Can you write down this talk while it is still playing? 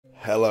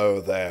Hello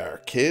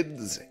there,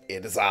 kids.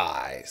 It is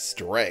I,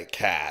 Stray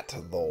Cat,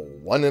 the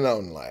one and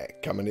only,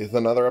 coming with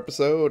another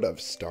episode of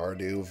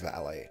Stardew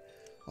Valley.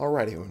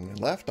 Alrighty, when we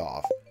left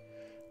off,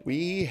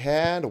 we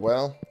had,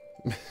 well,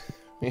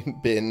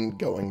 we'd been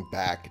going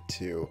back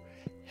to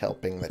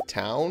helping the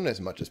town as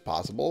much as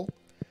possible,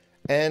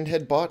 and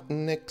had bought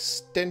an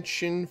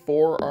extension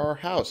for our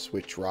house,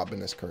 which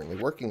Robin is currently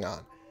working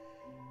on.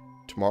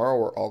 Tomorrow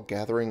we're all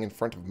gathering in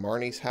front of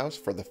Marnie's house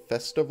for the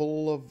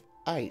Festival of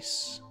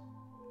Ice.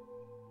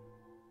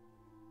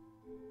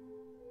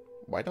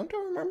 Why don't I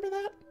remember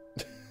that?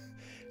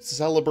 It's a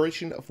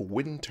celebration of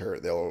winter.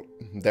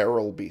 There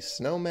will be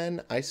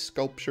snowmen, ice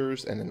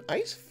sculptures, and an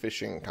ice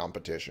fishing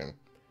competition.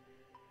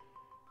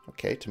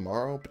 Okay,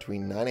 tomorrow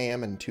between 9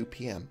 a.m. and 2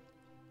 p.m.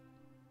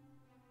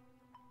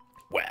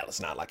 Well, it's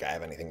not like I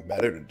have anything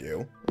better to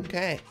do.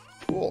 Okay,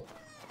 cool.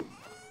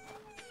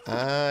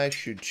 I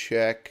should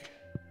check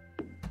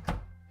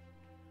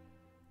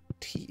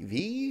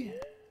TV.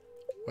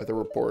 Weather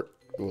report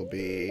will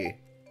be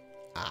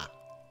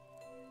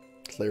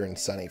clear and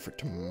sunny for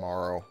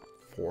tomorrow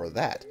for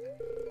that.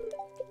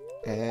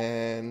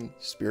 And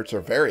spirits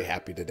are very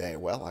happy today.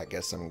 Well, I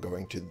guess I'm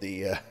going to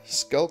the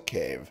Skull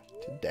Cave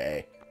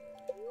today.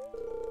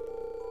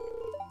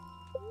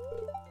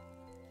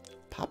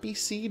 Poppy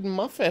seed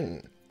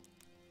muffin.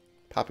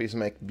 Poppies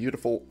make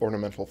beautiful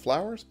ornamental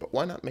flowers, but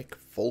why not make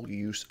full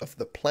use of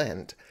the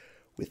plant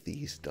with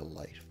these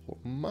delightful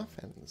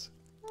muffins?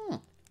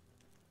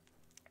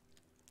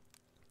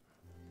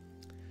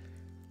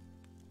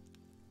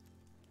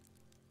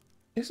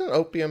 Isn't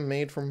opium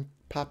made from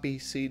poppy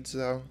seeds,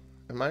 though?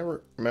 Am I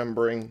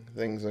remembering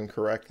things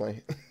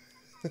incorrectly?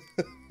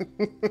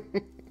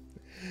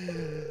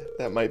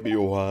 That might be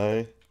why.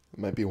 It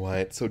might be why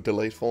it's so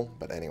delightful,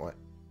 but anyway.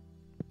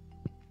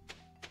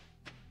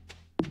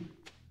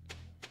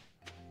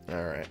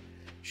 Alright.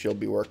 She'll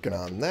be working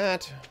on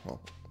that. Well,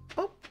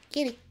 oh,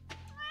 kitty.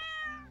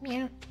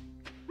 Meow.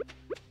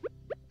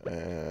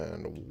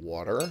 And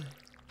water.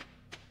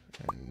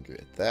 And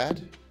get that.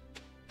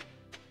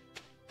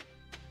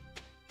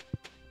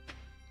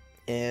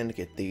 And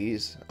get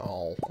these.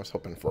 Oh, I was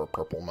hoping for a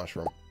purple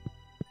mushroom.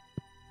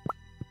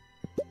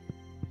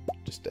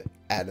 Just to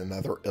add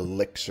another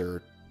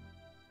elixir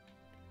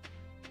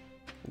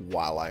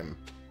while I'm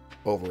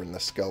over in the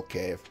Skull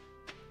Cave.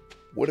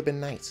 Would have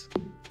been nice.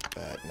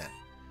 But nah.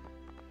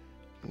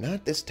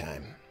 Not this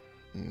time.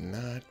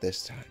 Not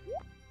this time.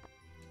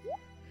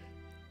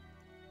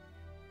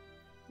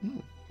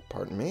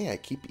 Pardon me, I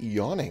keep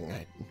yawning.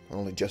 I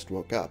only just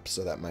woke up,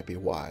 so that might be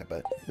why,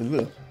 but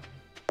ugh.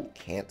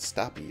 Can't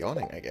stop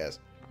yawning, I guess.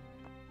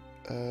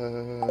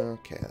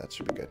 Okay, that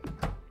should be good.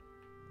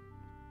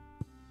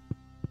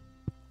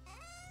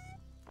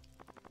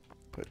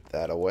 Put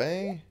that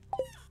away.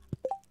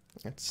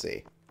 Let's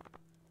see.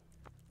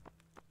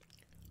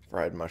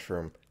 Fried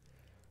mushroom.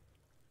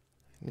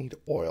 Need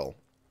oil.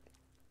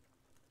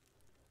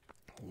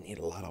 Need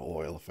a lot of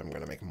oil if I'm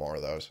going to make more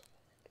of those.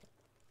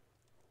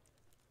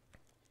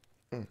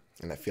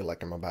 And I feel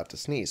like I'm about to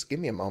sneeze. Give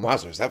me a moment.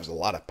 Wowzers, that was a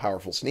lot of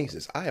powerful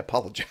sneezes. I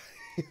apologize.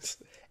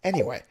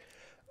 Anyway,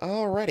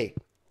 alrighty.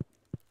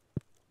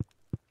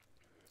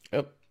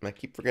 Oh, I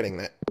keep forgetting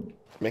that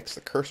makes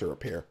the cursor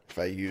appear if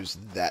I use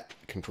that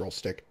control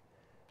stick.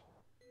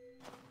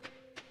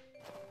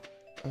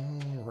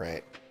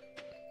 Alright.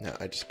 Now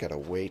I just gotta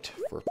wait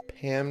for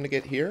Pam to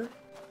get here.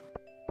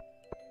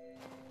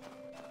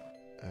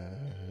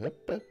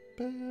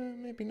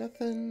 Maybe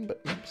nothing,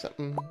 but maybe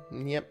something.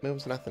 Yep, it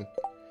was nothing.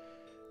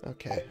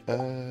 Okay,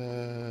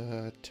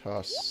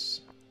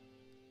 toss.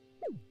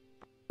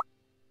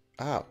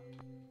 Oh.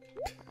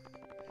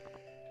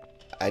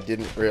 I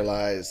didn't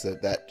realize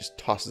that that just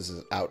tosses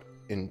it out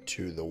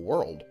into the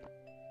world.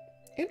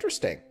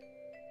 Interesting.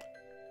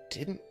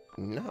 Didn't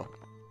know.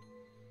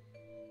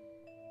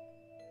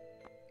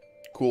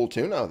 Cool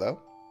to know, though.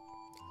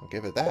 I'll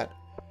give it that.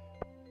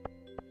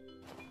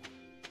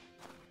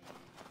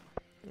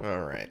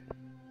 Alright.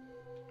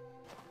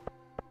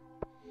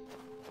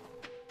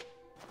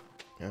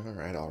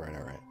 Alright.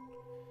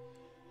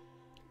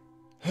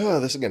 Oh,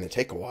 this is going to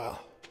take a while.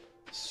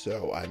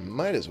 So I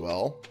might as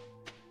well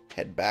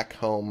head back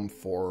home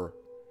for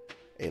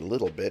a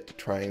little bit to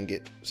try and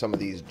get some of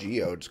these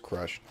geodes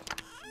crushed.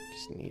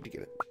 Just need to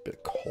get a bit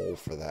of coal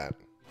for that.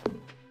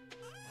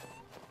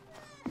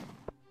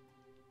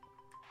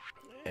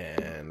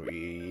 And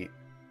we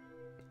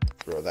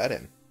throw that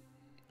in.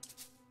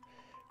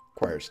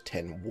 Requires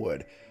 10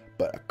 wood,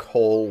 but a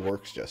coal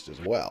works just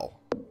as well.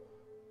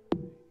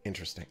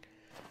 Interesting.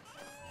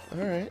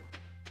 Alright.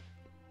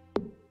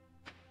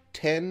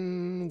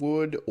 10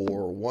 wood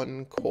or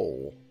 1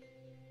 coal.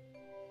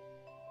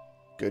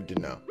 Good to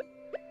know.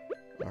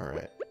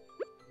 Alright.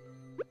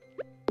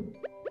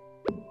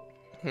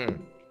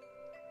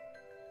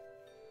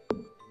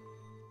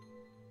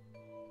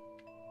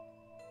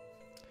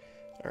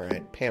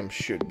 Alright, Pam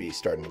should be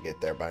starting to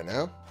get there by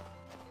now.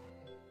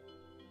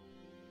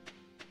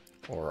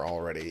 Or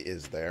already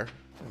is there.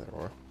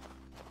 Or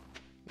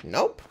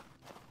nope.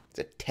 Is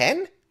it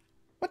 10?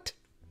 What?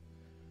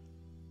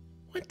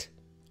 What?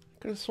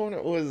 Could have sworn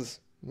it was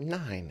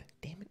 9.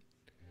 Damn it.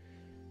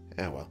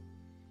 Oh, well.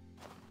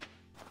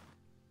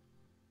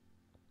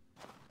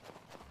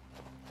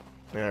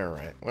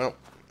 Alright, well,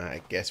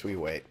 I guess we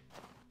wait.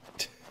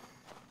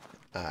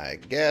 I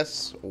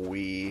guess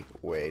we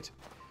wait.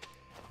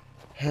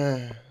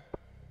 I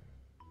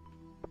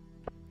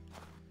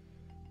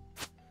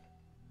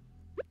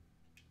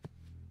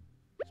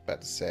was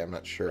about to say, I'm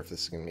not sure if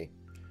this is going to be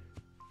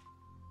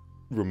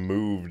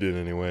removed in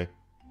any way.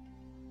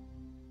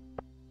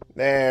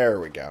 There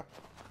we go.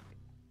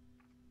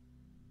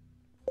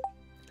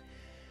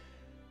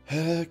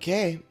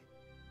 Okay.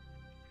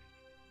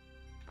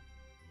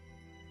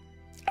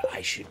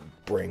 I should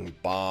bring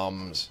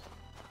bombs.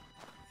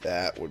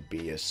 That would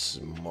be a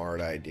smart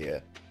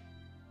idea.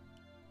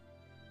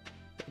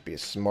 That'd be a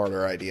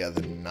smarter idea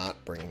than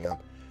not bringing them.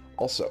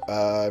 Also,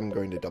 I'm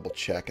going to double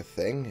check a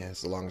thing,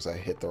 as long as I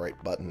hit the right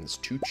buttons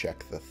to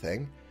check the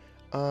thing,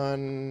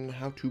 on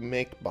how to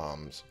make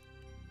bombs.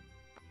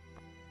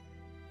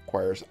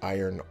 Requires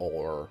iron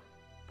ore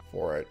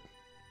for it.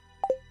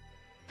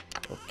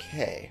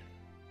 Okay.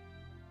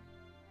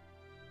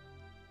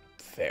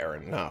 Fair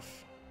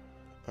enough.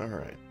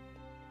 Alright.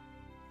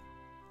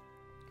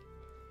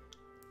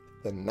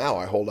 Then now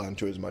I hold on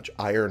to as much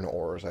iron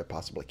ore as I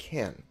possibly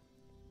can.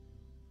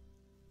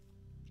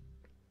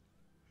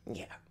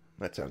 Yeah,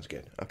 that sounds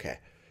good. Okay.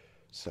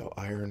 So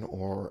iron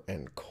ore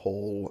and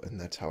coal, and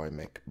that's how I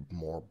make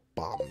more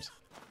bombs.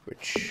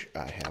 Which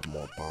I have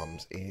more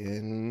bombs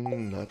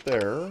in... not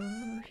there.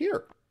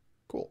 Here.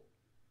 Cool.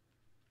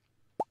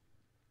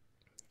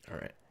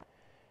 Alright.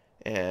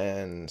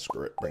 And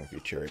screw it. Bring a few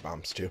cherry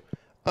bombs too.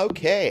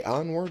 Okay,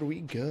 onward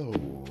we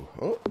go.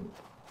 Oh.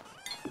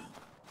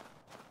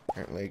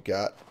 Apparently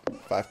got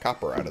 5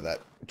 copper out of that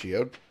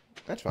geode.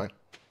 That's fine.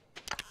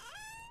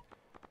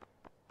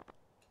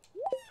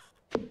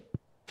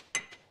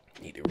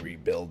 Need to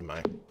rebuild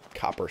my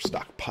copper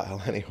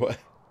stockpile anyway.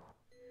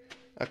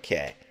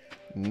 Okay,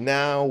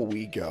 now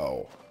we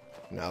go.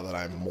 Now that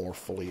I'm more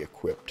fully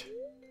equipped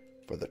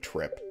for the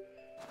trip.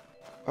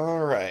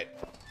 Alright.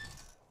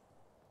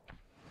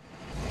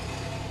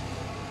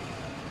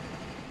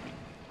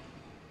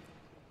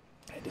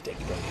 I had to take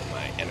a drink of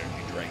my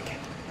energy drink.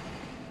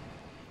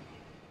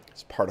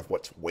 It's part of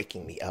what's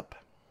waking me up.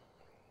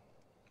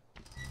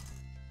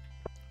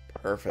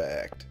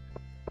 Perfect.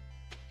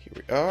 Here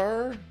we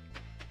are.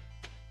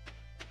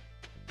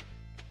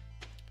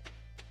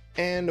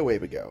 And away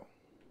we go.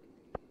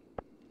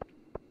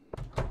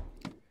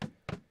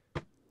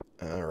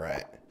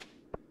 Alright.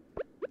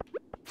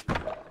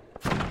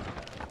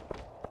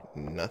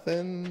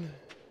 Nothing.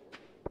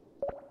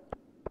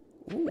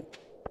 Ooh.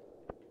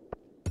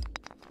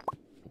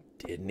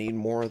 Did need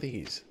more of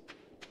these.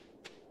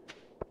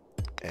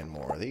 And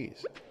more of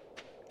these.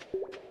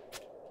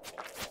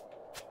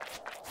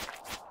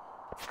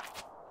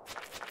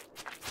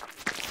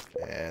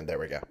 And there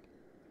we go.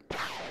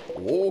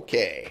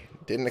 Okay.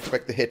 Didn't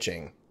expect the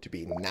hitching to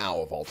be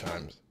now of all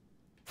times.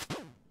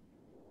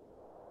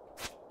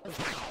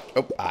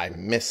 Oh, I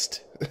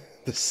missed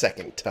the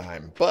second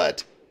time,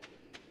 but...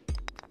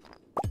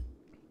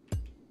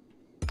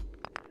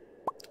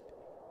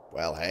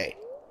 well, hey.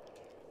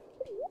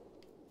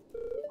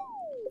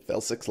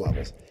 Fell 6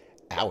 levels.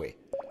 Owie.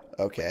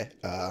 Okay,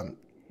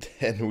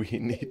 then we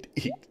need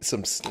to eat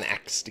some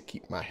snacks to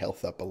keep my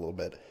health up a little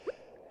bit.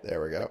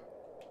 There we go.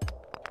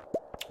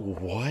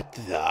 What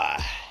the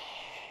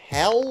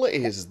hell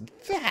is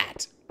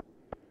that?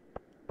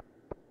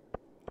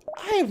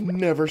 I have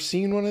never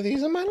seen one of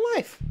these in my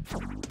life.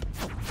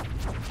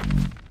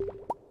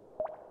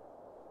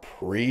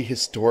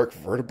 Prehistoric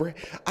vertebrae?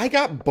 I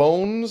got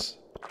bones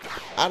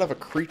out of a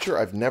creature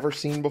I've never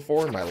seen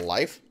before in my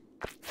life?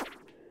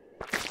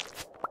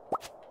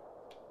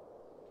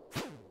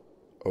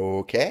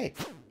 Okay.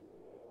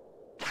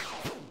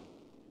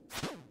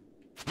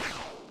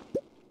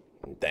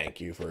 Thank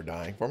you for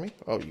dying for me.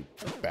 Oh, you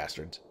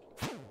bastards.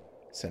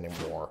 Sending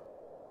more.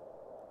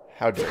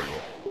 How dare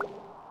you.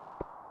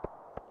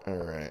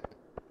 Alright.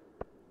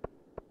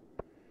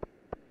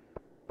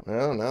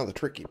 Well, now the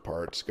tricky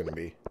part's gonna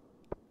be...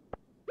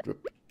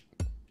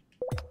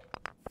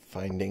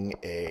 finding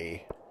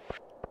a...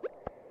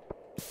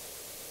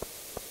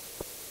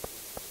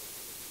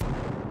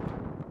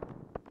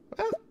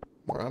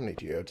 more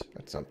omnigeodes.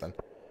 That's something.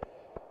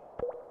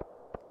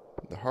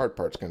 The hard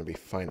part's going to be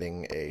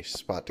finding a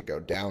spot to go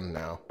down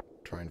now.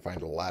 Try and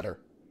find a ladder.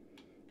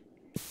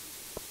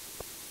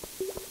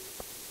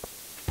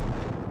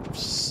 Of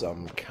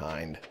some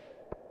kind.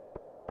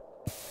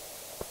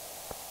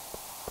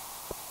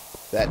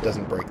 That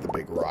doesn't break the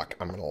big rock.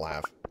 I'm going to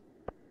laugh.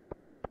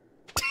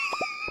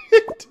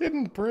 It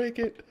didn't break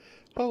it.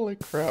 Holy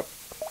crap.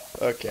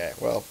 Okay,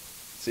 well,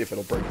 see if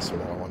it'll break the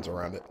smaller ones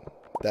around it.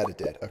 That it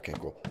did. Okay,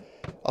 cool.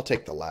 I'll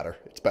take the ladder.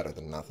 It's better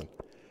than nothing.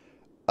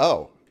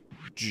 Oh,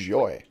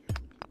 joy.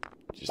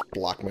 Just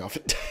block me off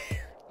it.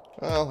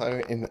 Well,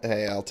 I mean,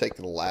 hey, I'll take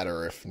the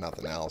ladder if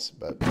nothing else,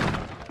 but...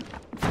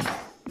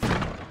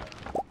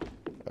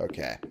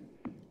 okay.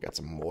 Got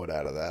some wood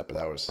out of that, but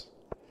that was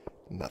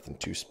nothing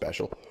too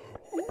special.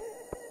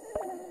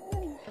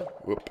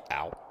 Whoop,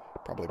 ow.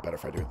 Probably better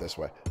if I do it this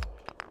way.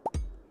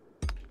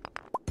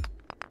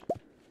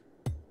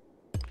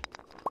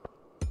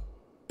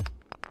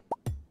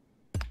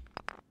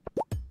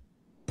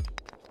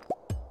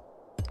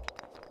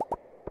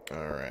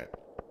 Alright.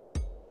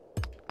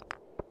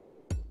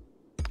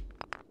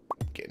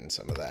 Getting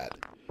some of that.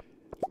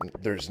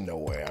 There's no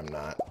way I'm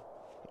not.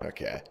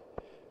 Okay.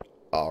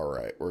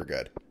 Alright, we're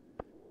good.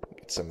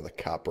 Get some of the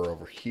copper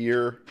over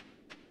here.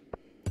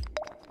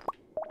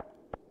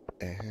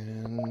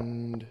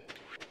 And...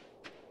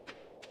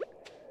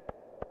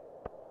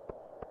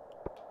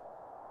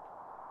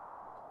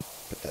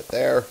 put that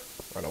there.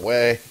 Run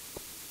away.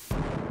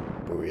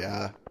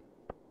 Booyah.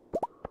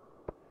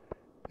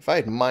 If I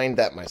had mined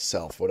that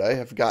myself, would I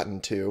have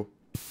gotten to?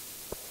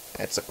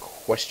 That's a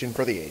question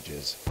for the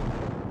ages.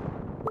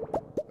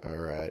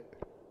 Alright.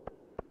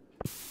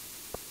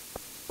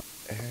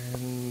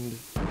 And...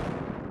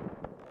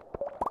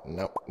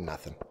 nope,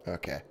 nothing.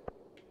 Okay.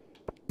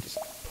 Just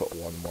put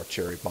one more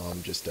cherry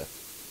bomb just to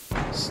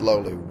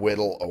slowly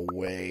whittle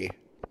away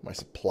my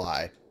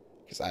supply.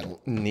 Because I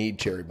don't need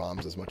cherry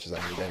bombs as much as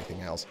I need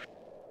anything else.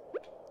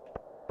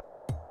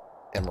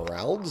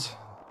 Emeralds?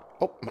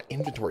 Oh, my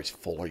inventory's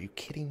full. Are you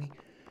kidding me?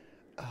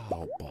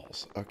 Oh,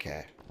 balls.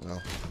 Okay.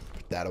 Well,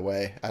 put that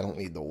away. I don't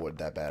need the wood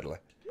that badly.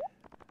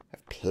 I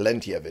have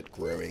plenty of it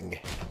growing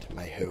to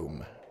my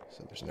home.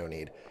 So there's no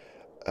need.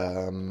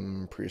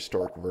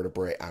 Prehistoric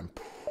vertebrae. I'm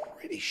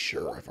pretty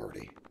sure I've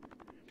already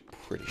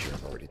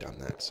done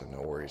that. So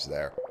no worries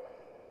there.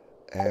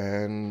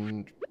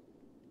 And...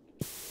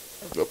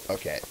 oh,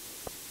 okay.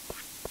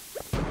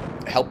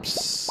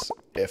 Helps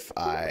if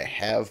I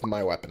have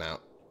my weapon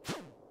out.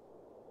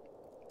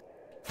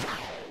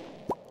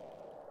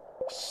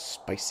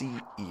 Spicy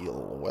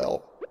eel.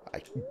 Well,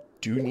 I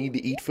do need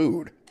to eat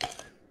food.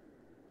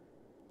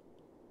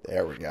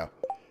 There we go.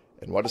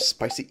 And what does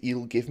spicy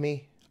eel give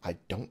me? I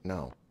don't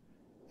know.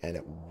 And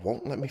it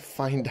won't let me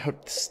find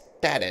out the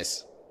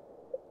status.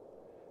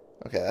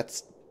 Okay,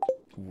 that's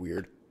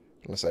weird.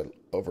 Unless I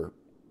over...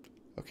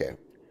 okay.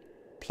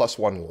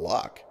 +1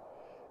 luck.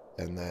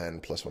 And then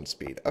 +1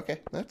 speed.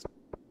 Okay,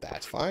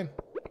 that's fine.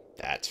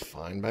 That's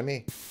fine by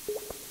me.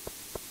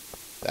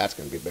 That's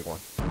going to be a big one.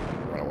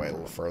 Run away a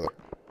little further.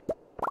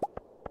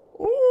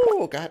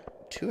 Ooh,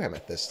 got 2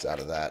 amethysts out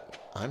of that.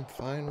 I'm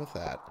fine with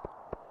that.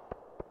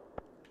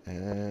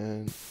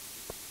 And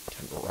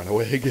time to run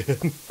away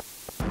again.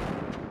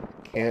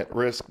 Can't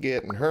risk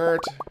getting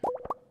hurt.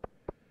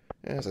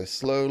 As I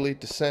slowly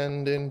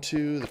descend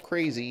into the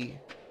crazy.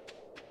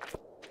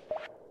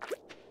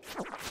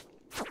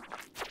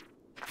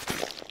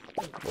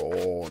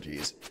 Oh,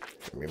 jeez.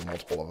 Gonna be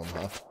multiple of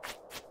them, huh?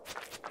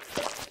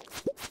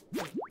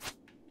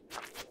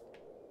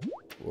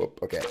 Whoop,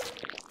 okay.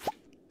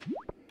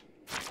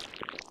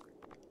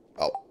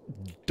 Oh,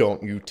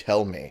 don't you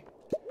tell me.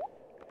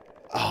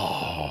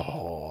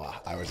 Oh,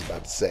 I was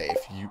about to say,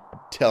 if you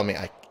tell me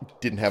I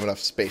didn't have enough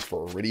space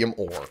for iridium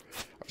ore,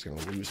 I was going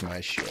to lose my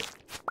shit.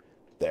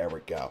 There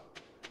we go.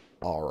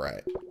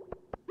 Alright.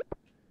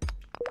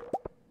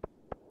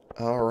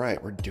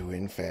 Alright, we're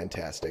doing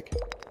fantastic.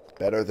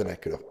 Better than I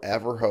could have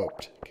ever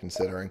hoped,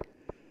 considering.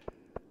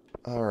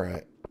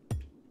 Alright.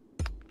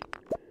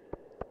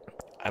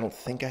 I don't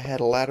think I had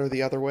a ladder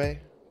the other way,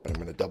 but I'm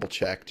going to double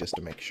check just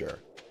to make sure.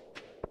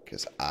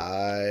 Because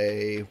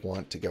I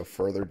want to go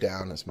further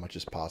down as much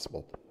as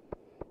possible.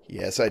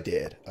 Yes, I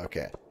did.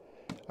 Okay.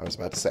 I was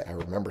about to say, I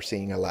remember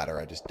seeing a ladder.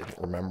 I just didn't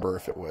remember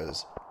if it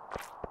was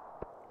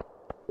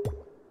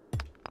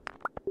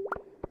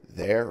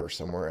there or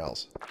somewhere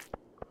else.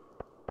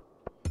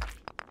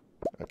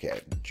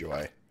 Okay,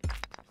 joy.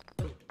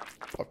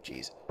 Oh,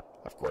 jeez.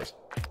 Of course.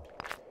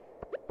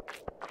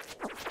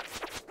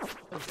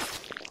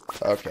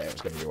 Okay, it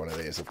was going to be one of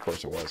these. Of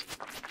course it was.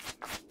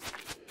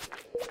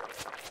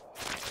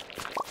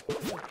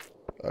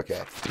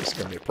 Okay, this is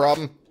going to be a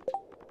problem.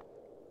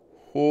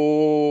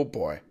 Oh,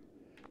 boy.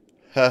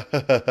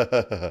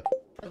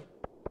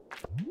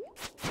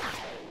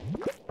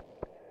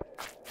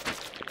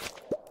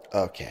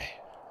 Okay.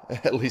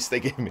 At least they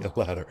gave me a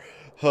ladder.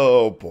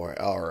 Oh, boy.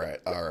 Alright,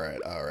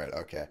 alright, alright,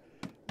 okay.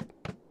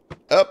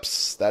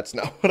 Oops, that's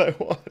not what I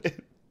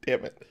wanted.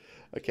 Damn it.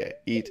 Okay,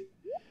 eat.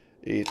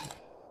 Eat.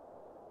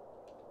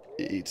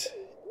 Eat.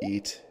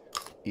 Eat.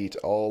 Eat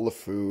all the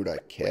food I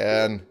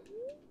can.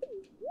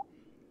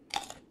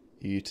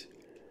 Eat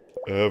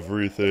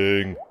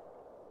everything.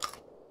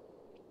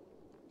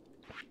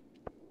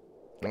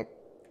 Nope.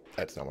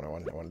 That's not what I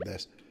wanted. I wanted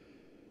this.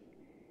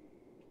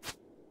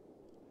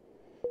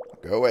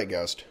 Go away,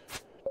 ghost.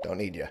 Don't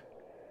need you.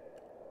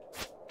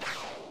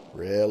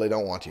 Really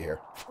don't want you here.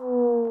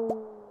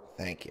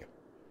 Thank you.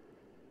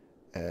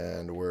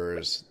 And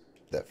where's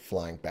that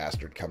flying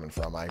bastard coming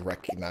from? I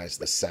recognize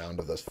the sound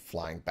of those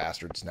flying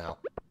bastards now.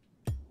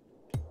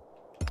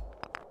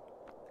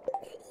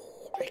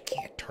 I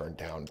can't turn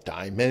down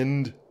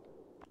diamond.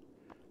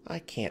 I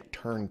can't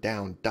turn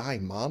down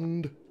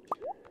diamond.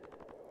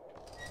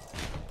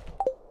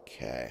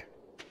 Okay.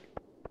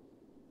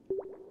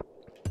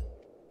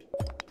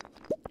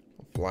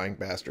 flying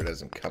bastard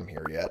hasn't come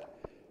here yet.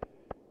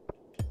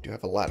 Do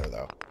have a ladder,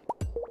 though.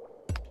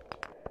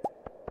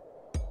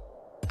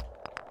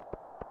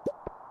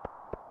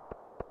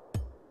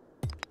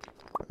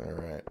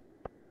 Alright.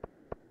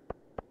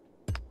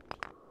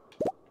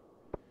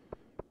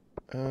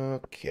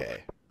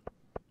 Okay.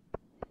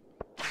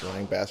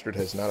 Flying bastard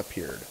has not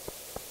appeared,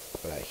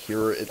 but I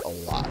hear it a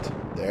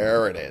lot.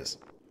 There it is.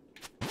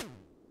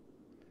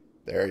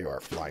 There you are,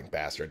 flying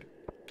bastard.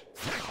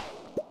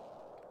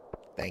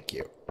 Thank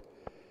you.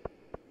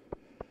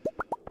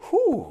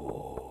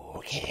 Whew.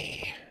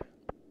 Okay.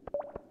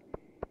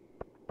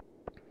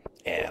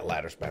 Yeah,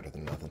 ladder's better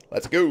than nothing.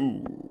 Let's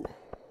go.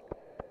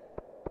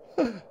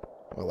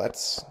 Well,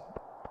 that's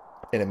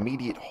an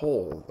immediate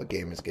hole the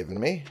game has given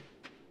me.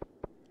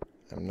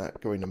 I'm not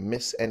going to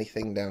miss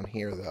anything down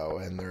here, though,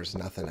 and there's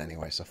nothing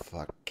anyway, so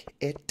fuck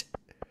it.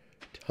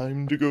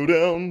 Time to go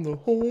down the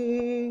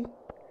hole.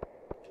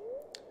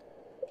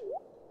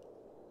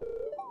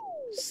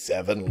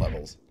 7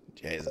 levels.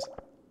 Jesus.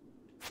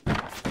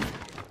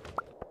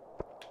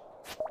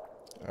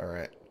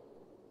 Alright.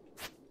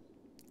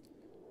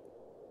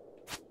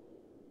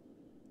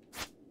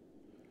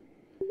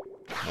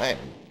 I'm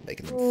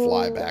making them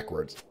fly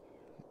backwards.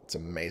 It's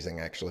amazing,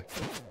 actually.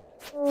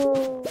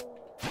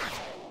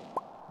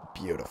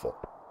 Beautiful.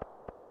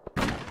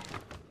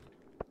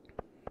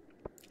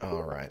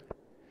 Alright.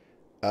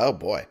 Oh,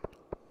 boy.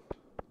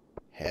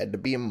 Had to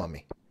be a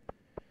mummy.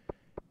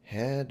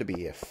 Had to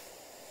be a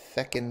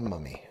feckin'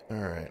 mummy.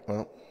 Alright,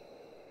 well.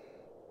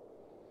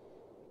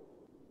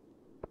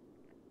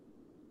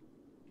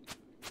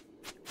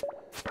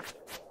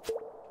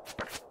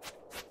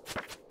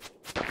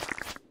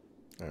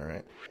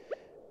 Alright.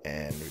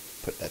 And we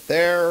put that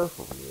there.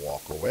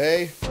 Walk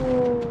away.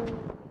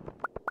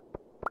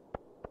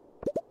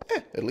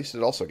 At least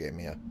it also gave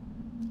me a...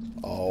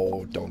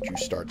 Oh, don't you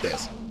start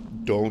this.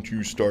 Don't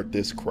you start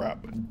this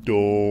crap.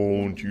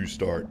 Don't you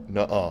start.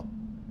 Nuh-uh.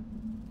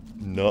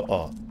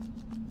 Nuh-uh.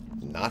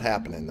 Not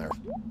happening there.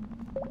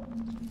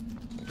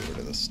 I'll get rid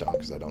of the stone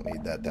because I don't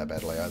need that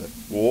badly either.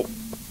 Whoa.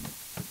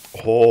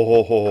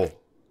 Oh.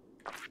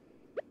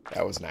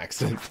 That was an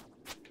accident.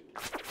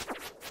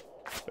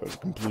 That was a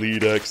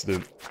complete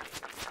accident.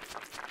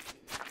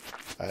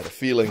 I had a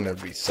feeling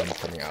there'd be some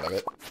coming out of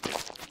it.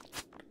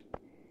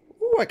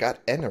 Ooh, I got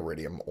an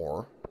iridium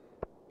ore.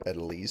 At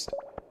least.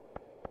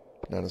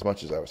 Not as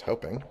much as I was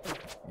hoping.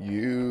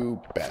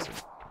 You bastard.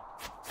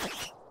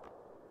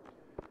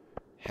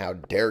 How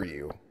dare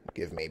you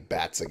give me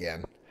bats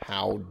again?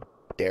 How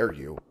dare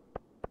you?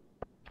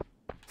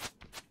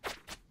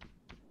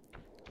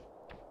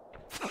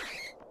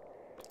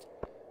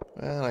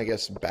 Well, I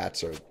guess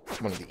bats are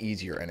one of the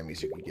easier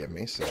enemies you can give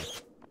me, so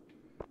it's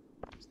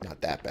not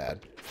that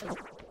bad.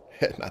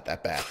 Not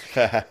that bad.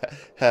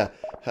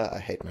 I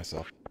hate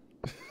myself.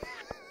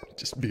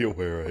 Just be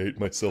aware I hate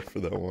myself for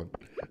that one.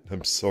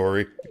 I'm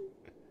sorry.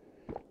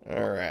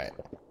 Alright.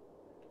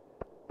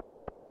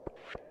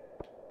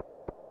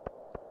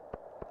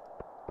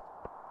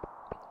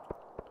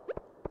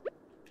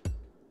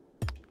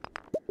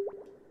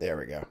 There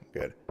we go.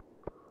 Good.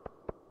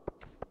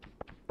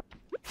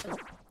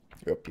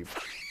 Oop, you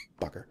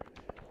fucker.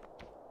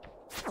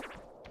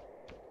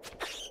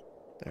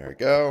 There we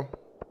go.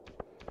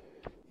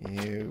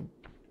 You...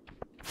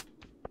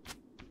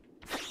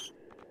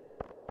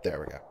 There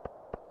we go.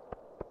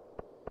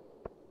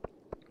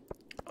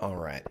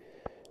 Alright.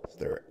 Is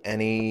there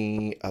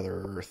any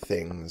other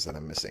things that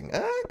I'm missing?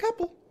 A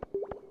couple.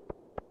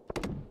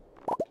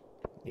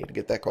 Need to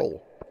get that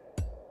coal.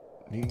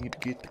 Need to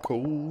get the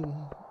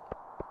coal.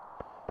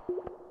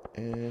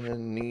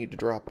 And need to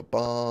drop a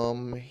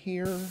bomb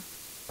here.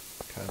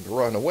 Kind of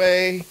run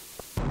away.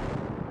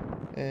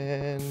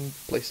 And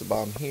place a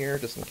bomb here,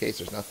 just in case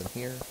there's nothing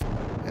here.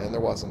 And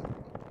there wasn't.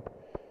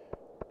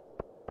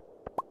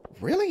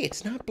 Really?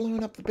 It's not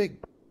blowing up the big...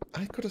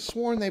 I could have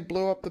sworn they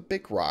blew up the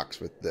big rocks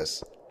with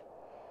this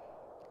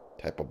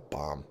type of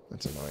bomb.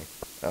 That's annoying.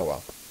 Oh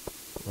well.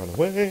 Run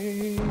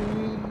away.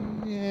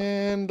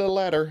 And a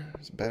ladder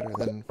is better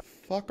than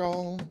fuck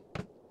all.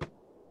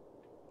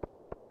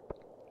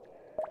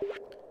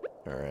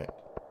 Alright.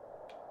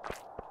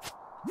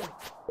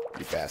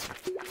 You bastard.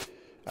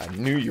 I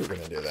knew you were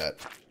going to do that.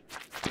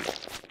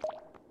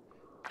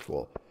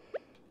 Cool.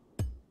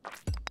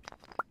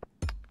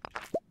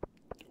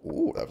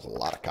 Ooh, that was a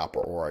lot of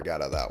copper ore I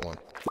got out of that one.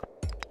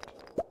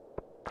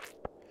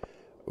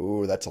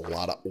 Ooh, that's a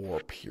lot of ore,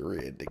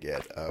 period, to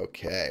get.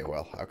 Okay,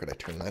 well, how could I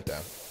turn that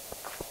down?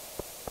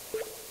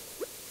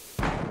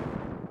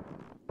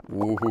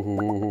 Ooh.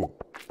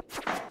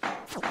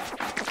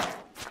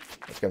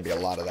 There's going to be a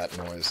lot of that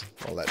noise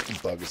while that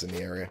bug is in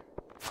the area.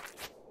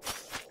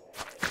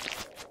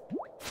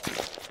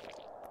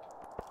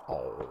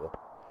 Oh.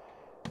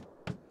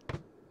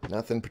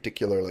 Nothing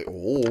particularly...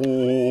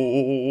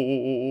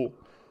 Oh.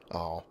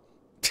 Oh.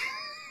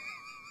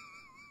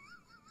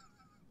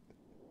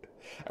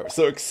 I was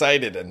so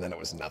excited, and then it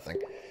was nothing.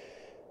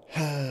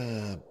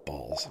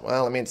 Balls.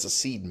 Well, I mean, it's a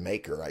seed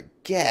maker, I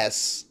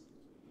guess.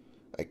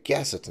 I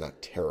guess it's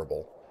not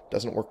terrible.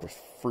 Doesn't work with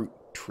fruit,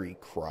 tree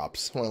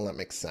crops. Well, that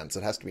makes sense.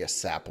 It has to be a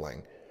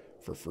sapling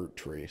for fruit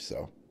tree,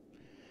 so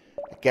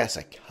I guess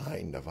I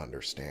kind of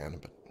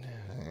understand, but...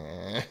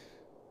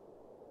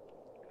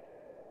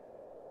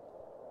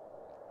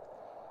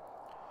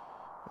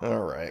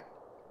 Alright.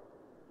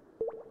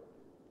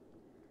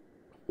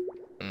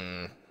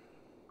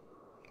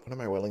 What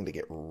am I willing to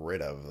get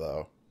rid of,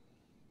 though?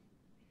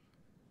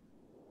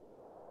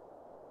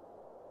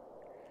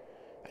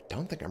 I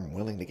don't think I'm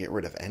willing to get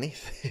rid of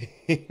anything.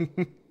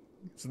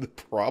 It's the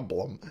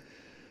problem.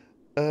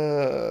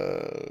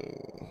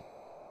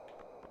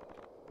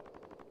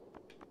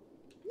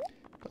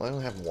 Well, I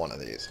only have one of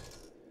these.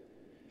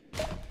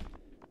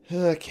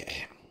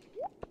 Okay.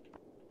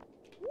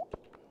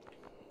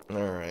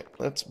 Alright,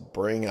 let's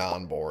bring it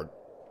on board.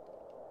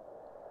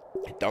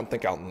 I don't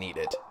think I'll need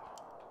it,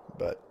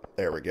 but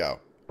there we go.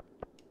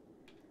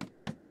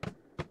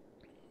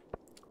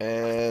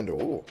 And,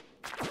 ooh,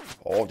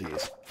 all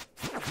these.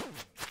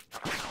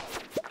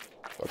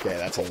 Okay,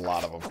 that's a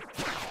lot of them.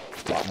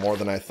 A lot more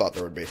than I thought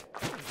there would be.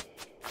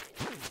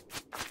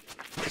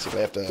 So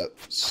they have to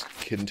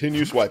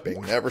continue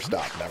swiping. Never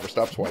stop. Never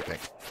stop swiping.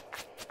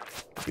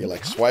 Be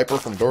like Swiper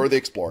from Dora the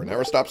Explorer.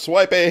 Never stop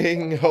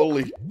swiping.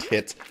 Holy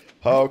tits.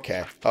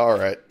 Okay.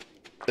 Alright.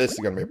 This is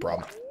going to be a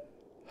problem.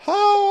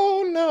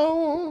 Oh,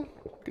 no.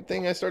 Good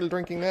thing I started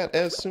drinking that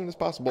as soon as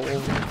possible.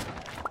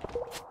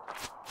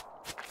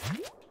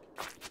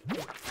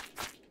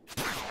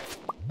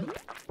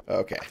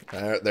 Okay.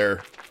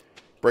 They're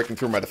breaking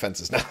through my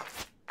defenses now.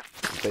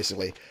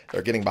 Basically,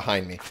 they're getting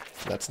behind me.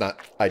 That's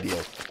not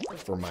ideal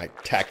for my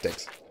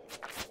tactics.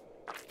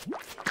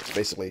 It's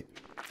basically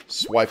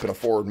swipe in a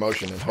forward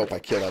motion and hope I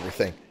kill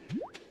everything.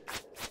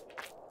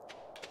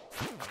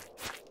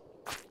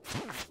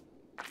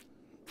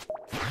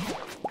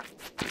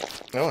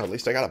 Oh, at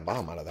least I got a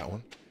bomb out of that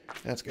one.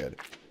 That's good.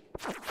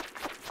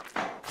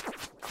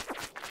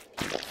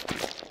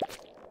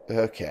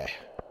 Okay.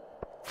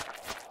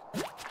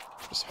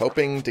 Just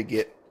hoping to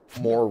get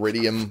more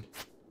iridium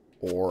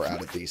ore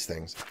out of these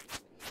things.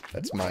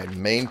 That's my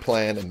main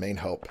plan and main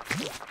hope.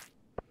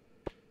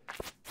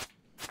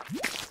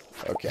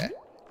 Okay.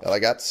 Well, I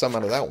got some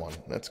out of that one.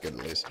 That's good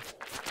at least.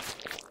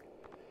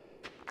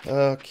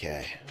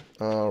 Okay.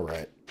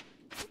 Alright.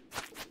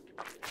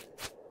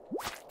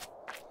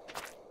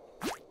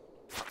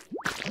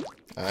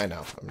 I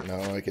know.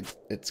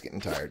 It's getting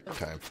tired.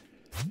 Time.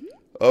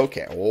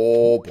 Okay.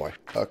 Oh, boy.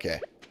 Okay.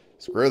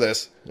 Screw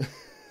this.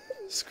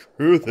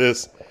 Screw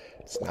this.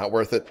 It's not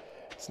worth it.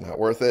 It's not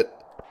worth it.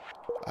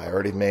 I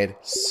already made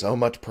so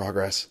much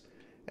progress,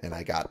 and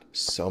I got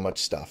so much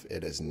stuff.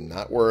 It is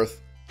not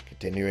worth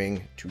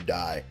continuing to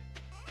die.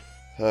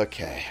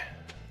 Okay.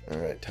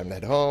 Alright, time to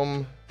head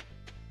home.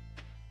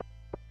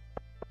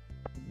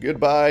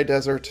 Goodbye,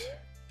 desert.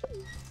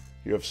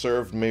 You have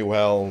served me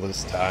well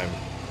this time.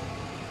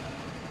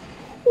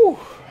 Whew.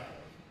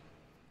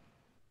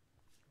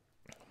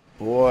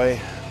 Boy,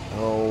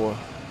 oh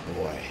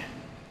boy.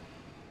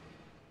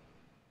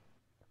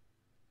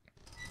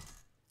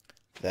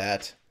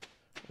 That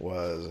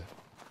was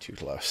too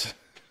close.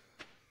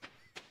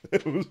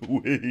 It was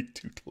way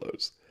too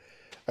close.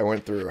 I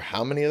went through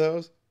how many of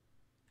those?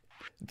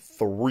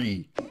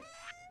 3.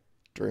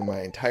 During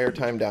my entire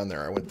time down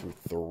there, I went through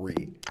 3.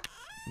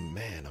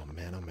 Man, oh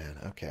man, oh man.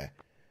 Okay.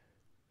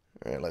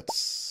 Alright,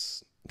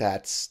 let's...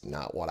 That's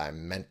not what I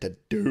meant to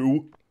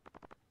do.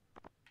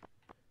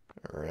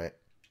 Alright.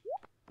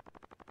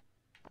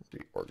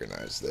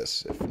 Reorganize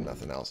this, if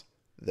nothing else.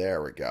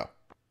 There we go.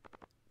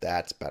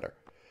 That's better.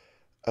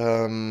 I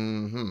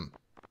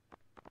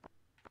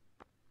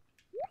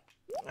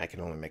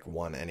can only make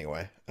one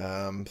anyway.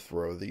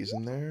 Throw these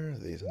in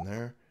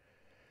there,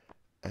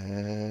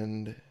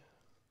 and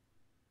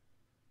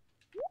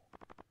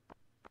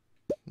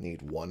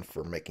need one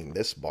for making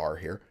this bar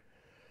here.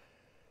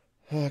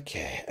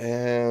 Okay,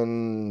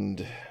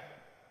 and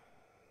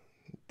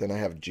then I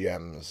have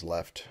gems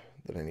left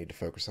that I need to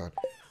focus on.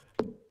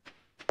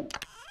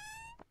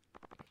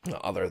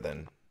 Other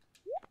than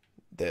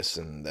this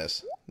and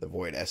this, the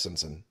void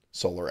essence and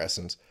solar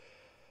essence.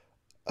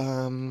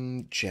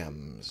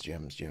 Gems.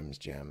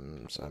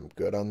 I'm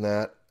good on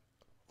that.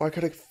 Oh, I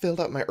could have filled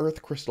up my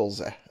earth crystals.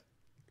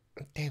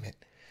 Damn it.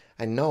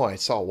 I know I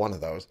saw one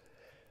of those.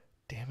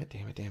 Damn it.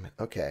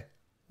 Okay.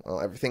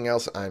 Well, everything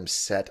else I'm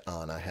set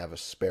on. I have a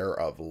spare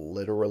of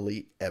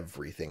literally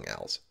everything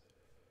else.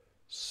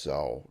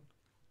 So,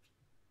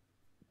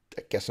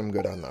 I guess I'm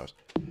good on those.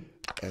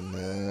 And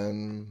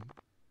then...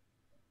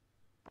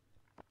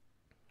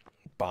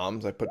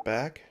 bombs I put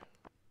back.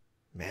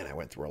 Man, I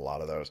went through a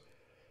lot of those.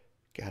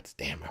 God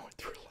damn, I went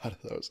through a lot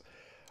of those.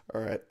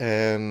 Alright,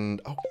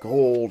 and... oh,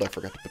 gold. I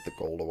forgot to put the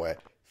gold away.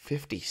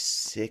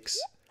 56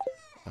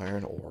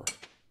 iron ore.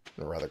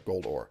 Or rather,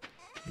 gold ore.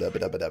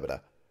 Da-ba-da-ba-da-ba-da.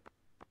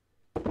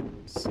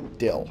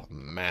 Still a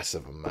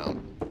massive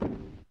amount.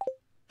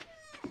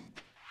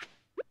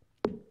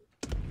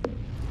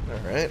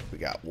 Alright, we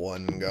got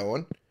one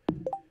going.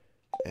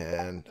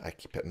 And I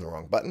keep hitting the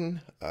wrong button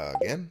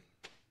again.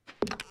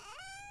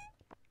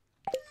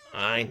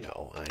 I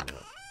know.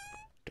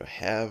 Do I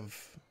have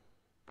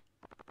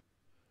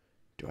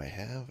Do I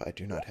have? I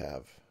do not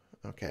have.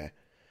 Okay.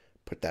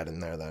 Put that in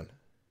there then.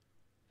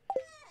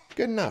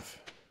 Good enough.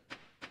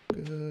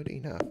 Good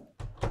enough.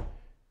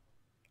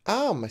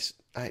 Oh,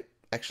 I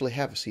actually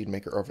have a seed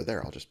maker over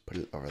there. I'll just put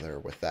it over there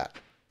with that.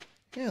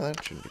 Yeah,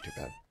 that shouldn't be too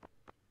bad.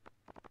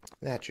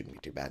 That shouldn't be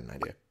too bad an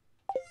idea.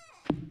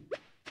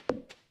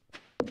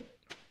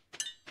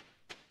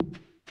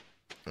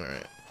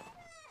 Alright.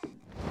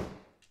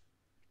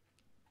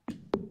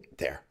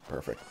 There.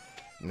 Perfect.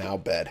 Now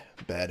bed.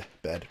 Bed.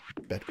 Bed.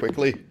 Bed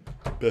quickly.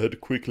 Bed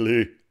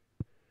quickly.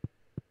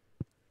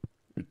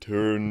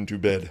 Return to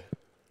bed.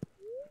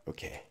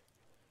 Okay.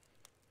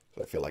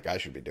 So I feel like I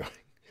should be doing.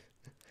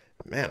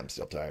 Man, I'm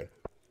still tired.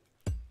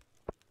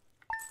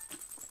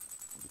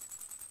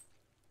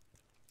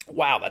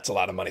 Wow, that's a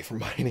lot of money for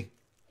mining.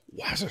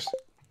 Wowzers.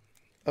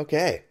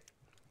 Okay.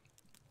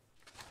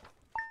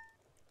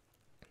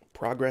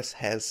 Progress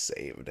has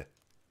saved.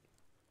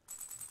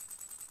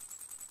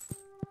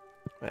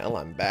 Well,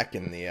 I'm back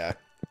in the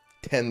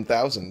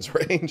 10,000s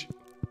range.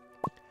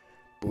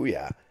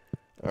 Booyah.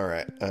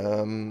 Alright,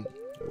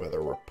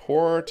 weather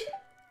report.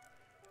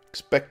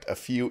 Expect a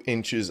few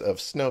inches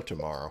of snow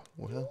tomorrow.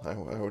 Well, I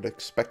would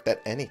expect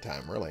that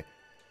anytime, really.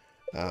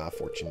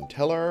 Fortune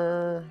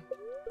teller.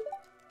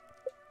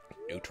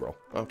 Neutral.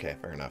 Okay,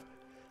 fair enough.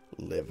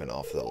 Living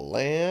off the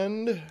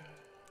land.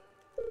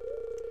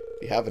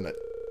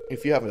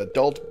 If you have an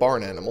adult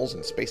barn animals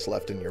and space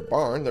left in your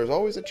barn, there's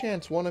always a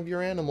chance one of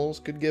your animals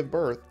could give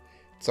birth.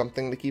 It's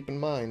something to keep in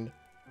mind.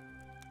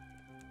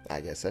 I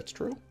guess that's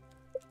true.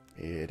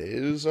 It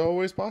is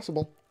always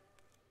possible.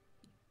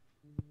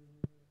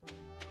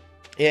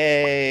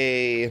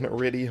 Yay! An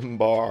iridium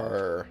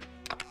bar.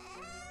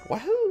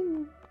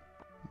 Wahoo!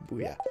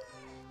 Booyah.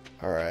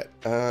 Alright,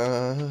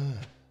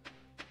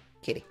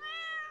 Kitty.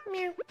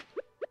 Meow.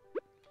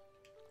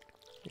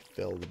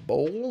 fill the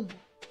bowl.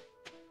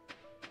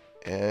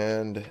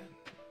 And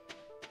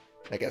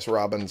I guess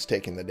Robin's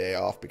taking the day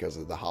off because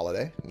of the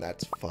holiday, and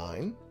that's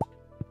fine.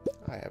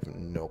 I have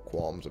no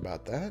qualms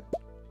about that.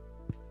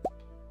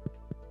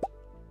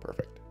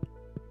 Perfect.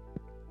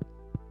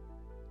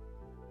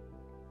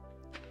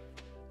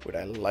 Would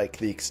I like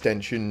the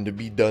extension to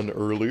be done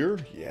earlier?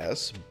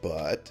 Yes,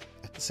 but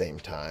at the same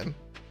time,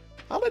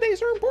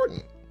 holidays are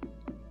important.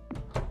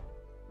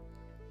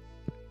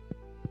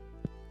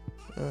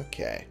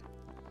 Okay.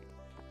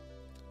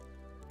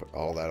 Put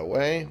all that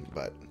away,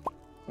 but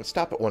let's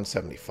stop at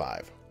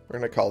 175. We're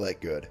going to call that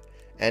good.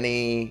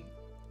 Any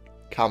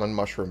common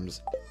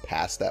mushrooms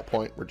past that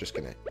point, we're just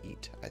going to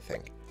eat, I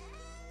think.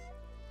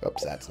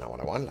 Oops, that's not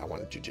what I wanted. I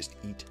wanted to just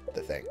eat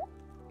the thing.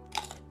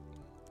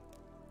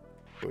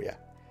 Oh, yeah.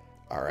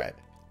 All right.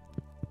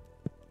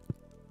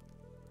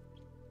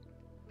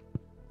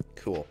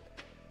 Cool.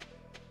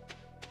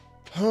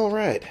 All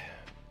right.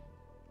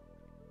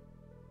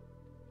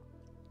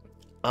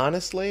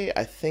 Honestly,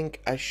 I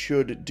think I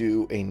should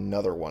do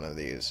another one of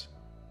these.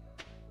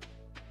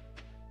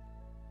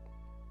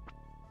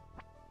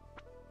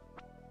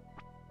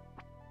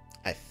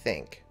 I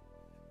think.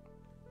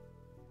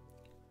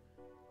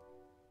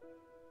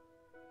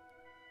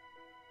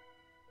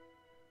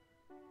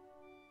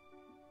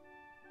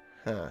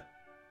 Huh.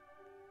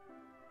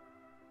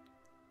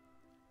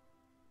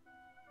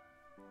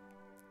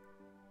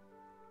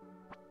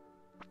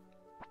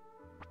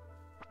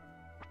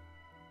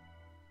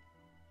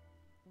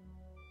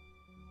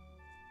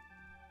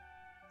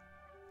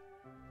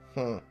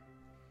 I'm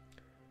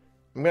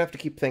gonna have to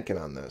keep thinking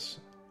on this.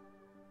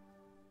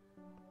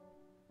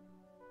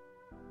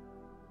 I'm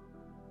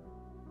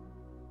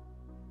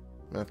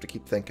gonna have to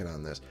keep thinking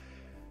on this.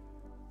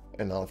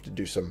 And I'll have to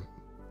do some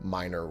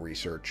minor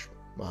research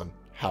on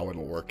how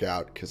it'll work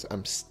out, because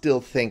I'm still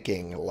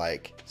thinking,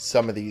 like,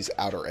 some of these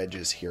outer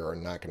edges here are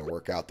not going to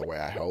work out the way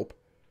I hope.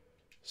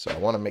 So I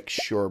want to make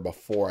sure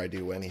before I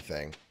do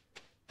anything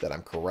that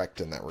I'm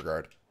correct in that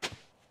regard.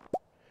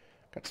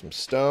 Got some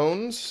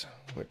stones,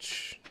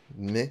 which,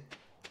 meh.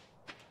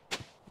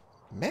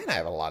 Man, I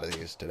have a lot of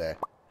these today.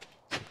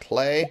 Some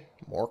clay,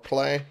 more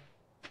clay.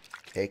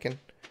 Taken.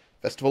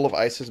 Festival of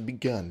Ice has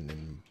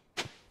begun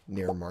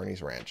near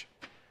Marnie's ranch.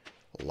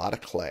 A lot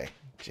of clay.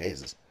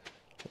 Jesus.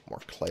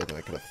 More clay than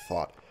I could have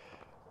thought.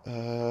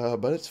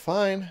 But it's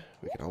fine.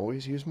 We can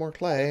always use more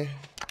clay.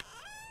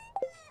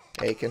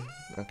 Aiken.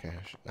 Okay,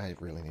 I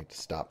really need to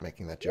stop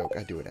making that joke.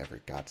 I do it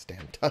every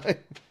goddamn time.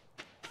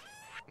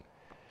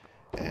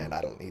 And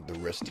I don't need the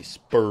rusty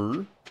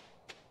spur.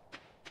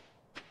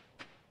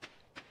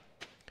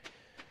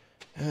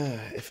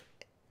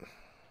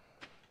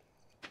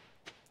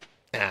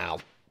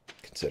 I'll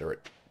consider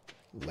it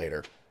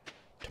later.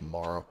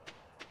 Tomorrow.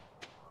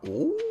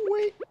 Ooh,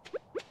 wait.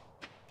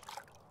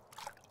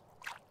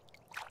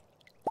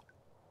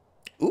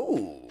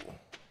 Ooh.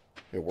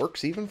 It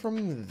works even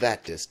from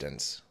that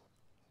distance.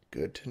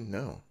 Good to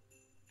know.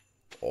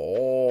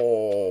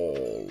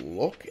 Oh,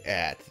 look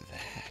at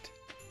that.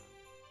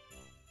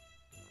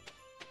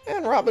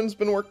 And Robin's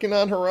been working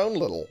on her own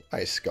little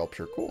ice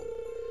sculpture. Cool.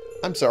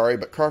 I'm sorry,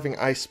 but carving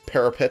ice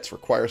parapets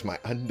requires my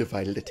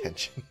undivided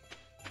attention.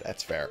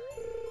 That's fair.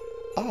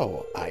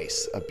 Oh,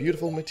 ice. A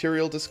beautiful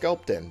material to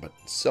sculpt in, but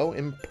so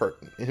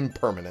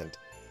impermanent.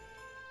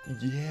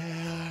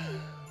 Yeah,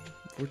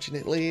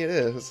 fortunately it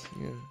is.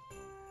 Yeah.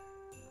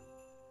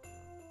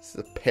 It's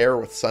a pair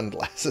with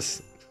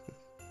sunglasses.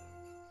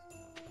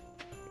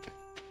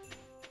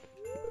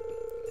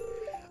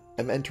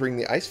 I'm entering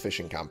the ice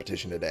fishing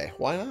competition today.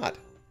 Why not?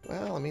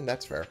 Well, I mean,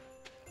 that's fair.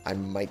 I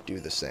might do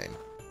the same.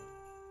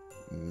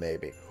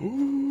 Maybe.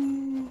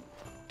 Ooh,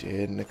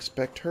 didn't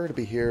expect her to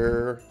be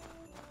here.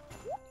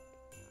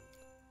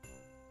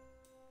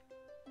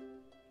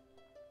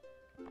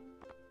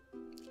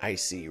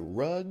 Icy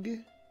rug.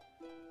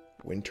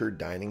 Winter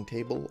dining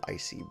table.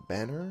 Icy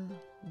banner.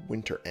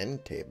 Winter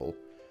end table.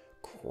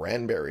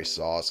 Cranberry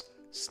sauce.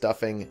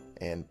 Stuffing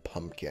and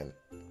pumpkin.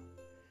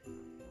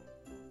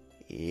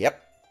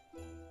 Yep.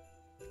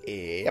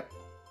 Yep.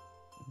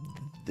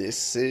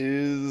 This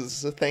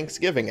is a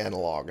Thanksgiving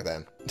analog,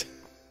 then.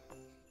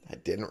 I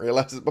didn't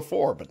realize it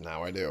before, but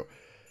now I do.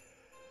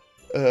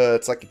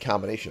 It's like a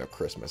combination of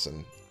Christmas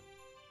and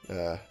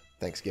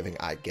Thanksgiving,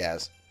 I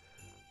guess.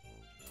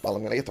 Well,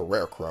 I'm going to get the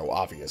rare crow,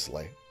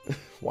 obviously.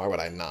 Why would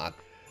I not?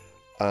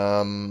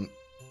 I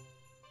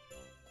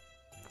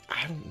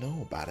don't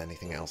know about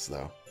anything else,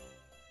 though.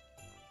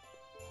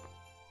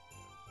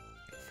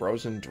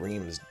 Frozen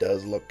Dreams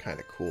does look kind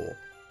of cool.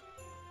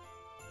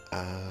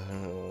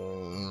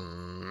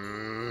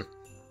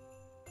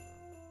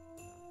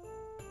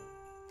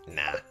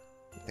 Nah, I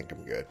think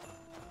I'm good.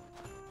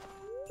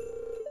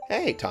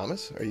 Hey,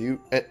 Thomas, are you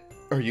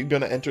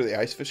gonna enter the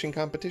ice fishing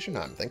competition?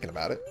 I'm thinking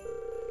about it.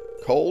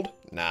 Cold?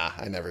 Nah,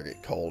 I never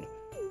get cold.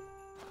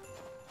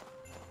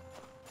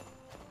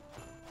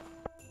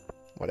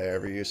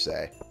 Whatever you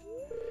say.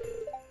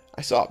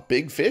 I saw a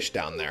big fish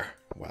down there.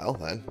 Well,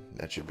 then,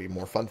 that should be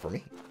more fun for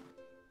me.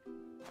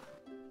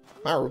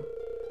 Maru,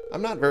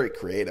 I'm not very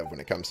creative when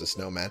it comes to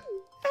snowmen.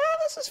 Ah,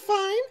 this is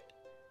fine.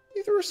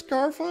 You threw a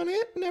scarf on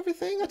it and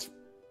everything. That's...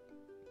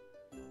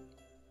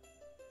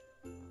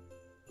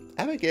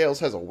 Abigail's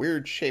has a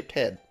weird-shaped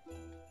head.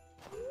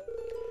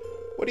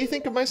 What do you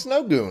think of my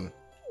snow goon?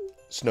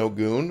 Snow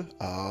goon?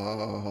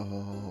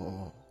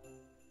 Oh.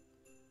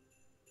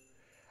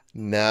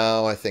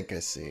 Now I think I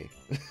see.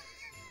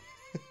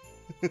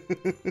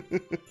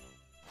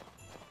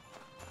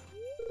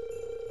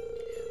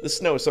 The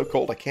snow is so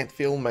cold I can't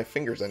feel my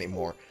fingers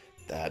anymore.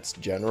 That's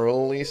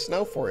generally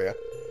snow for you.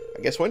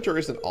 I guess winter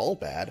isn't all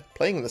bad.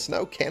 Playing in the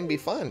snow can be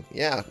fun.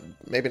 Yeah,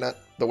 maybe not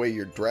the way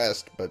you're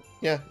dressed, but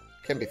yeah,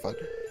 can be fun.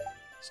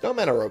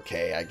 Snowmen are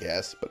okay, I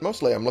guess, but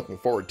mostly I'm looking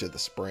forward to the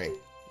spring.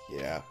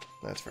 Yeah,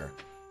 that's fair.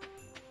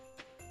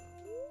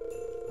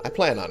 I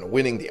plan on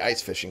winning the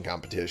ice fishing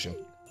competition.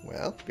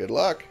 Well, good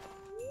luck.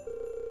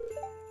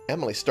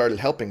 Emily started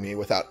helping me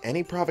without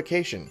any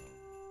provocation.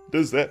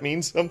 Does that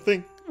mean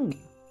something?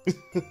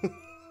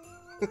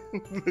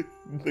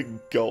 the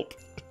gulp.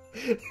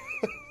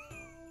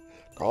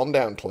 Calm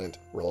down, Clint.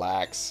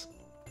 Relax.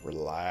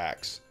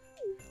 Relax.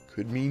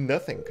 Could mean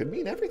nothing. Could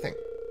mean everything.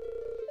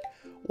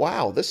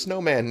 Wow, this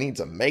snowman needs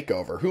a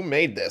makeover. Who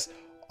made this?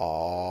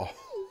 Aww.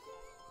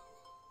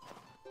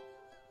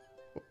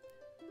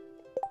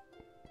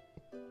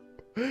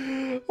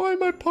 Why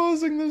am I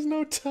pausing? There's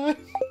no time.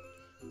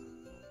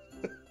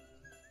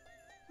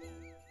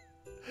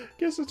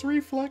 Guess it's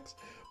reflex.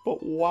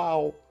 But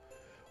wow.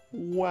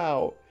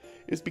 Wow.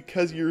 It's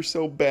because you're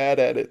so bad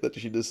at it that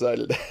she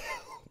decided to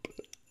help.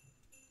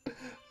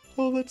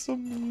 Oh, that's so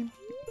mean.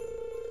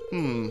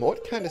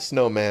 What kind of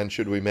snowman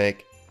should we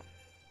make?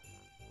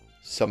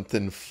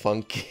 Something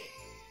funky.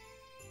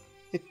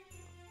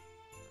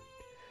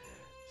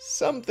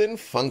 Something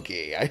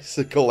funky.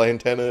 Icicle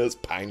antennas,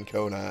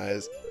 pinecone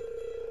eyes.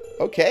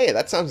 Okay,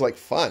 that sounds like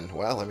fun.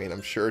 Well, I mean,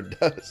 I'm sure it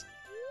does.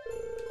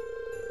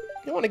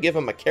 You want to give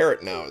him a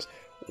carrot nose.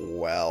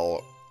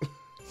 Well,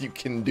 you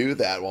can do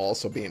that while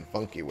also being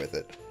funky with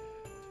it.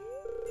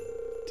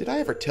 Did I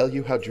ever tell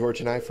you how George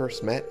and I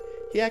first met?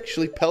 He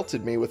actually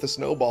pelted me with a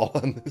snowball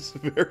on this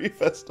very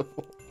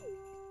festival.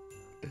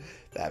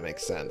 That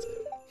makes sense.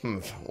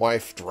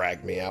 Wife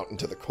dragged me out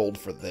into the cold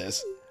for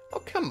this.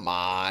 Oh, come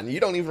on. You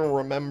don't even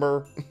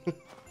remember?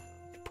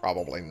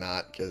 Probably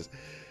not, because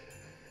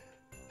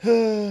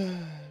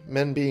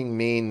men being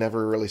mean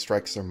never really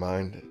strikes their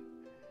mind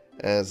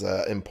as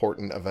an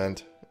important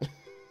event.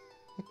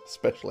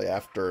 Especially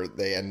after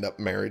they end up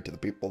married to the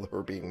people that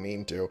were being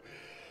mean to.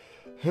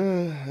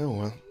 Oh,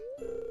 well.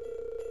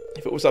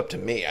 If it was up to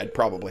me, I'd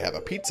probably have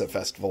a pizza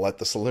festival at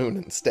the saloon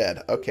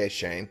instead. Okay,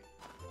 Shane.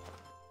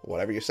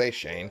 Whatever you say,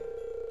 Shane.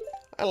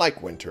 I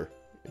like winter.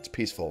 It's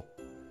peaceful.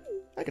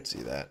 I could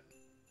see that.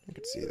 I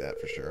could see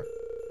that for sure.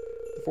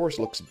 The forest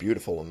looks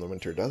beautiful in the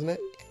winter, doesn't it?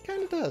 It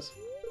kind of does.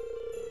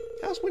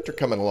 How's winter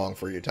coming along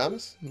for you,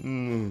 Thomas?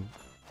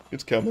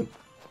 It's coming.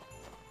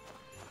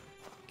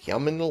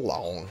 Coming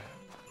along.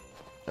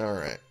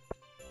 Alright.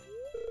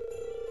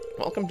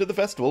 Welcome to the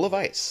Festival of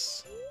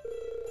Ice.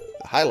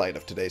 The highlight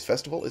of today's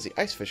festival is the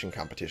ice fishing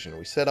competition.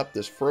 We set up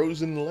this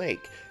frozen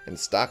lake and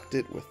stocked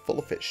it with full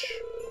of fish.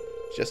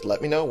 Just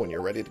let me know when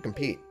you're ready to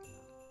compete.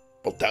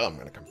 Well, duh, I'm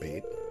going to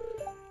compete.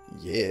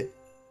 Yeah.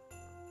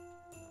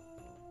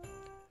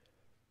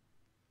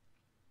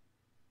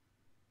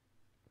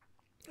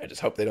 I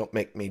just hope they don't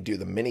make me do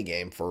the mini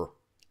game for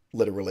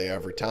literally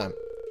every time.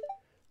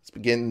 Let's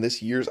begin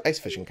this year's ice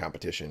fishing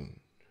competition.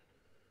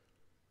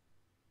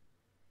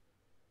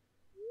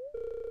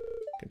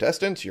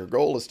 Contestants, your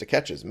goal is to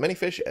catch as many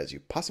fish as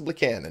you possibly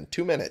can in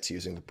 2 minutes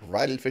using the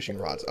provided fishing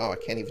rods. Oh, I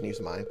can't even use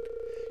mine.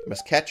 You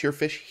must catch your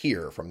fish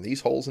here from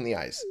these holes in the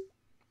ice.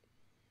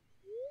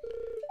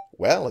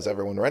 Well, is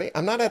everyone ready?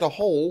 I'm not at a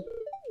hole.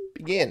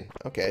 Begin.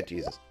 Okay,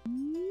 Jesus.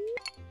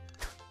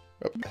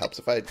 Oh, it helps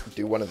if I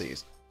do one of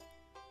these.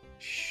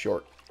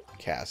 Short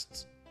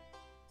casts.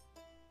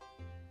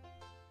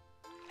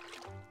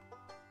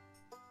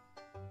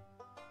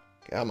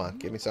 Come on,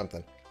 give me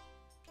something.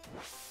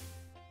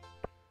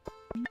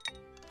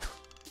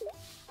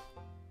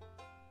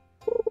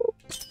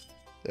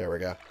 There we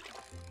go.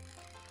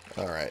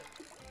 Alright.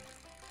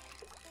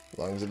 As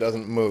long as it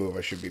doesn't move,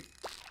 I should be...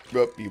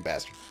 Oh, you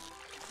bastard.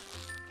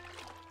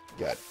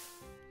 Good.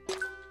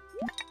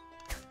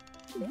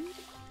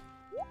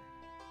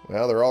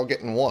 Well, they're all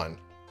getting one.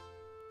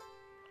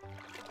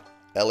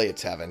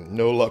 Elliot's having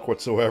no luck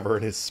whatsoever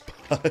in his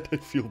spot. I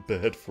feel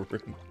bad for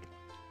him.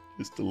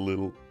 Just a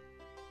little.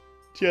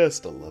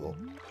 Just a little.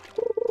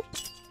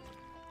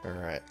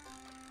 Alright.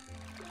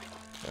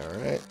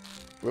 Alright.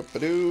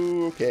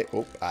 Whoop-a-doo. Okay.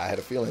 Oh, I had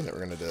a feeling that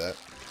we're going to do that.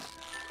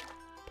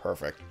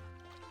 Perfect.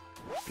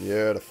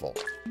 Beautiful.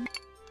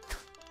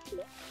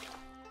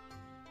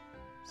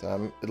 So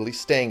I'm at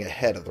least staying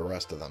ahead of the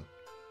rest of them.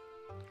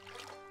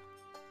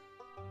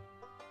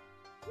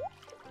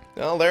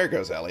 Well, there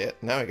goes Elliot.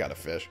 Now he got a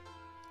fish.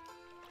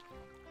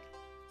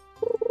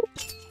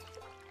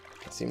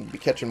 I seem to be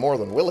catching more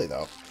than Willie,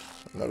 though.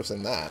 I'm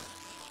noticing that.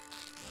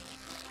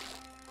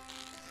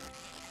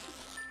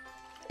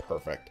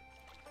 Perfect.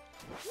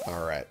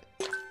 Alright.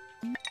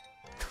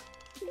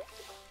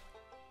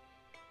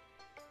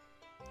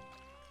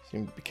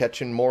 Seem to be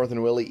catching more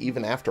than Willie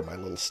even after my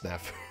little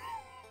snafu.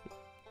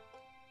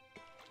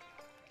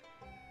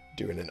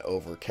 Doing an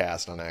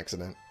overcast on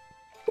accident.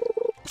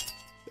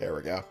 There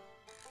we go.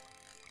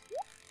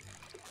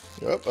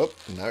 Oh, oh,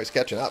 now he's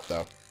catching up,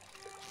 though.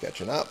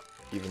 Catching up,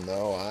 even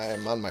though I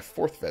am on my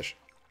 4th fish.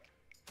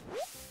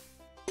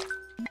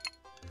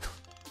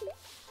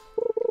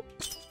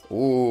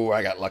 Ooh,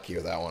 I got lucky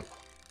with that one.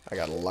 I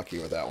got lucky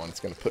with that one.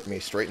 It's going to put me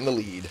straight in the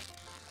lead.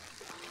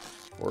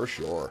 For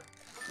sure.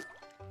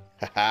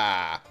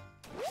 Haha.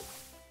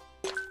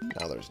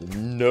 Now there's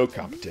no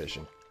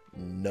competition.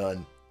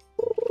 None.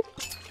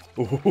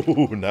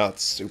 Ooh, now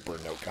it's super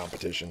no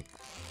competition.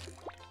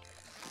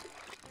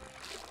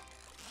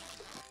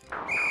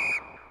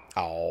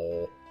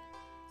 Oh.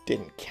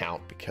 Didn't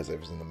count because I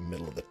was in the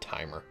middle of the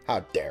timer.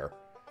 How dare.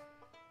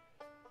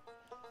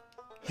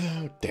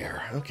 How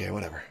dare. Okay,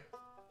 whatever.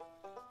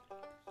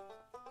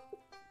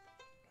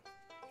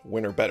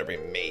 Winner better be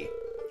me.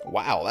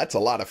 Wow, that's a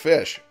lot of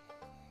fish.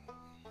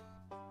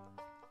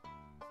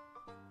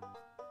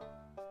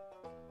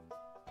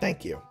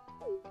 Thank you.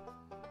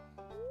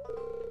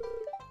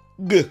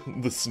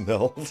 The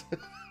smells.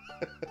 Well,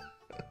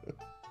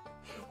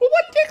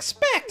 what did you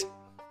expect?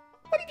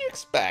 What did you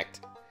expect?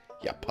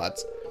 Ya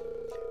putz.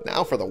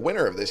 Now for the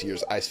winner of this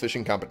year's ice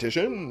fishing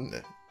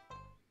competition.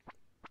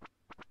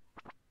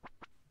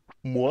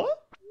 What?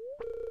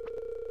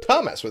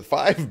 Thomas with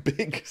 5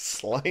 big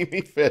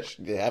slimy fish.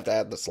 Did you have to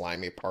add the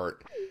slimy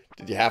part?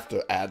 Did you have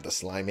to add the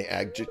slimy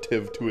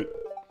adjective to it?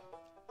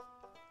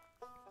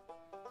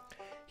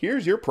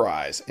 Here's your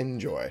prize.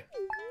 Enjoy.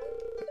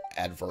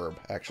 Adverb,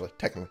 actually.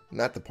 Technically,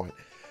 not the point.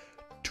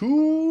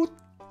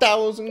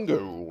 2,000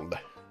 gold.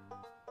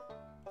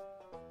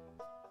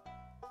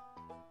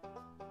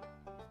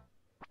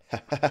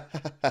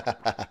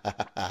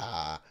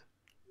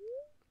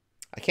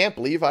 I can't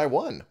believe I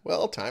won.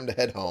 Well, time to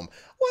head home.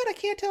 What? I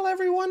can't tell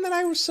everyone that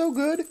I was so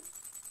good?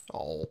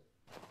 Oh.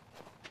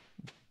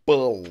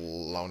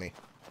 Baloney.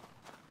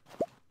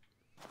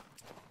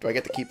 Do I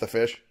get to keep the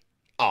fish?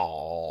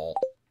 Oh.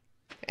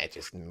 That's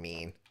just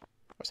mean.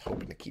 I was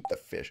hoping to keep the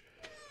fish.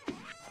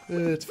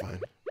 It's fine.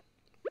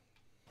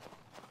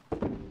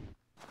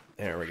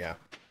 There we go.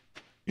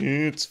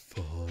 It's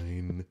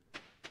fine.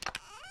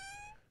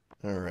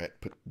 Alright,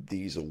 put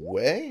these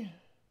away.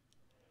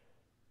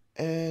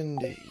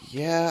 And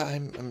yeah,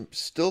 I'm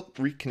still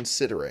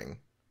reconsidering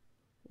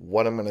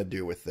what I'm going to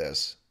do with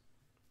this.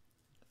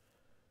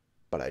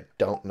 But I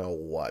don't know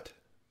what.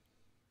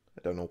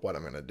 I don't know what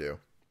I'm going to do.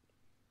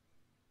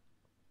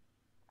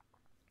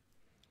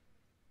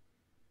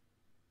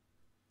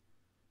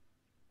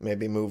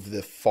 Maybe move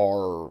the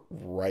far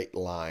right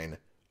line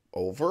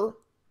over.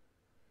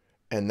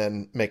 And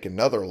then make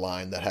another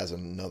line that has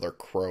another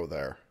crow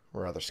there.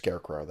 Or rather,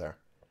 scarecrow there.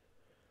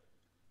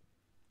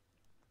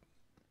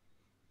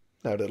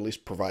 That would at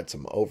least provide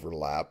some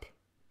overlap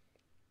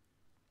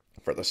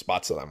for the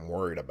spots that I'm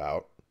worried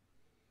about.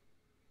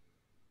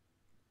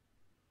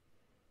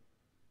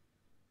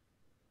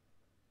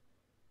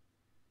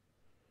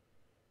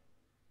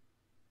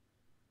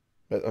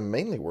 But I'm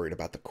mainly worried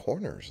about the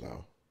corners,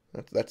 though.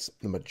 That's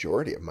the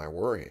majority of my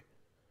worry.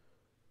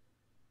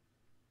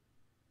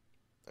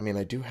 I mean,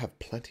 I do have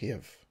plenty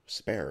of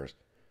spares.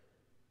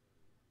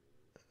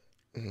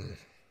 I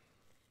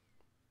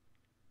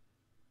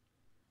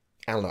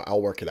don't know.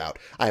 I'll work it out.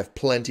 I have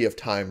plenty of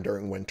time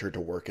during winter to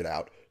work it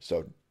out.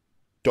 So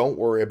don't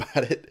worry about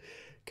it,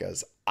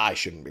 because I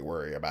shouldn't be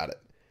worrying about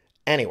it.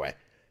 Anyway.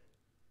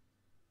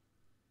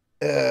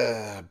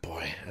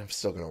 Boy, I'm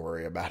still going to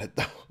worry about it,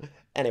 though.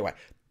 Anyway,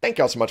 thank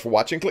y'all so much for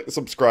watching. Click the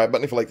subscribe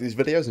button if you like these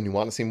videos and you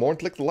want to see more. And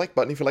click the like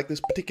button if you like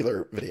this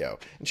particular video.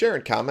 And share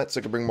and comment so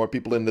I can bring more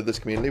people into this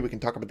community. We can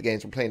talk about the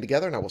games we're playing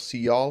together. And I will see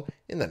y'all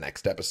in the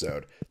next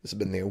episode. This has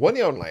been the one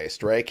and only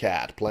Stray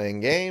Cat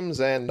playing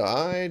games. And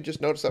I just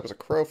noticed that was a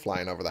crow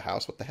flying over the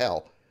house. What the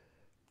hell?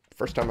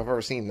 First time I've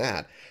ever seen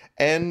that.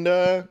 And,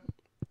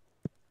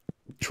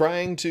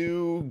 trying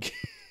to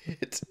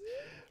get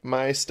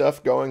my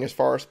stuff going as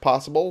far as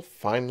possible.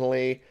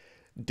 Finally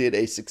did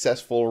a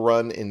successful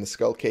run in the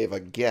Skull Cave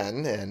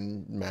again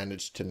and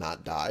managed to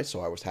not die, so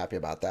I was happy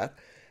about that.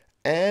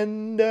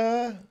 And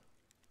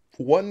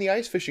won the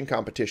ice fishing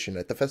competition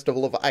at the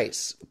Festival of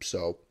Ice.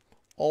 So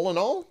all in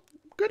all,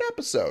 good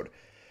episode.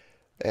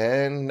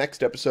 And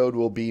next episode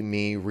will be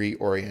me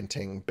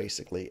reorienting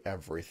basically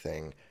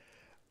everything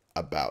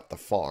about the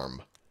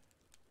farm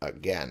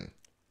again,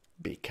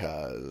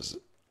 because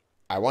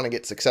I want to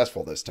get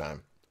successful this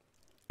time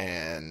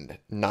and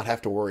not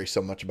have to worry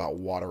so much about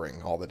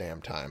watering all the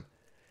damn time.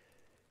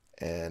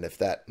 And if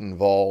that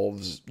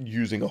involves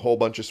using a whole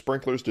bunch of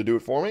sprinklers to do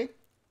it for me,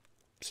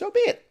 so be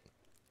it.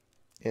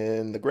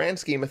 In the grand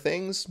scheme of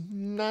things,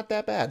 not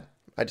that bad.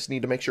 I just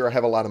need to make sure I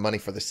have a lot of money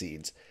for the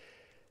seeds.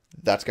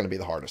 That's going to be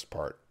the hardest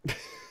part.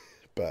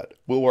 But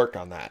we'll work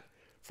on that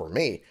for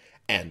me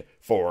and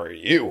for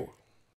you.